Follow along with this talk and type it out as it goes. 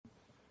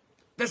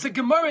There's a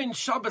Gemara in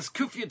Shabbos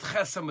Kufyat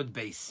Chesamud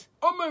Beis.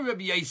 Omer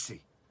Rabbi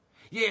Yossi,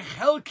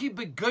 Yechelki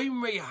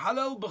begoymrei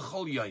halal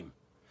b'chol yom,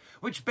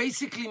 which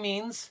basically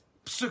means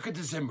Psukkah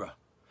de Zimra.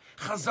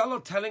 Chazal are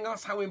telling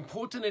us how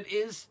important it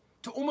is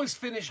to almost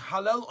finish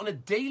halal on a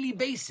daily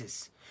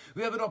basis.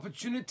 We have an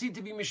opportunity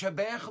to be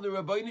Mishabeach the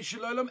Rabbeinu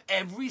Shalom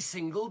every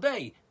single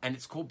day, and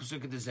it's called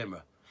Psukkah de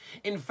Zimra.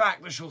 In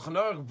fact, the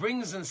Shulchan Aruch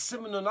brings in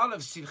Siman Nun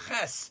Aleph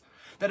Sirches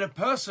that a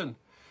person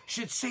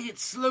should say it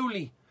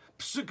slowly.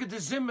 Psukkah de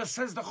Zimra,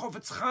 says the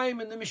Chofetz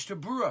Chaim in the Mishnah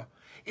Berurah,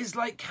 is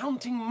like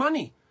counting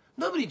money.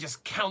 Nobody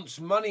just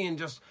counts money and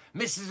just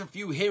misses a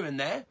few here and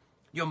there.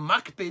 You're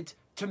makbid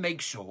to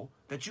make sure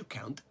that you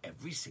count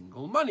every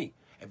single money,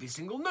 every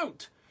single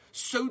note.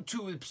 So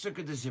too with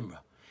Psukkah de Zimra.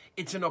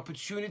 It's an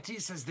opportunity,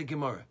 says the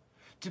Gemara,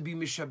 to be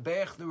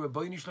Mishabech the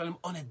Rabbeinu Shalom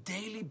on a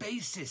daily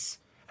basis.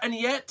 And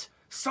yet,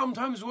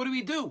 sometimes what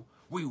do?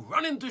 We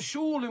run into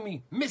shul and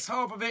we miss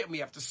half of it, and we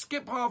have to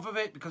skip half of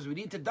it because we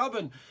need to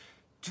daven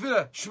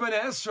Tefillah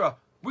Shemona Esra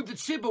with the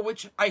tzibur,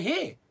 which I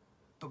hear.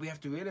 But we have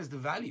to realize the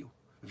value.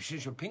 Rav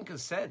Shimshon Pinkus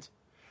said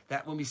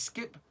that when we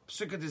skip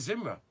Psukkah de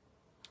Zimra,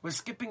 we're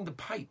skipping the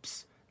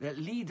pipes that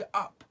lead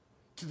up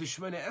to the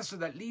Shemona Esra,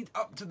 that lead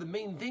up to the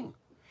main thing.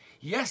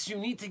 Yes, you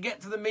need to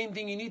get to the main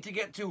thing. You need to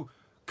get to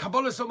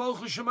Kabbalah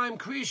Malchus Shemayim,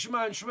 Kriya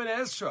Shema, and Shemona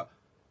Esra.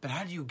 But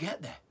how do you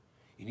get there?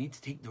 You need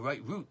to take the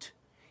right route.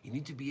 You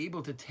need to be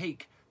able to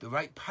take the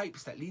right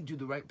pipes that lead you to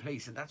the right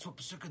place. And that's what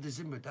Psukkah de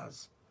Zimra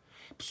does.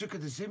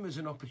 Psukkah de Zimra is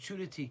an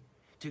opportunity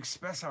to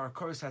express our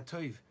Koros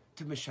HaTov,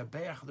 to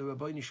Meshabeach the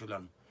Rabbeinu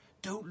Shalom.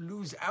 Don't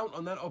lose out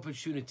on that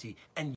opportunity. And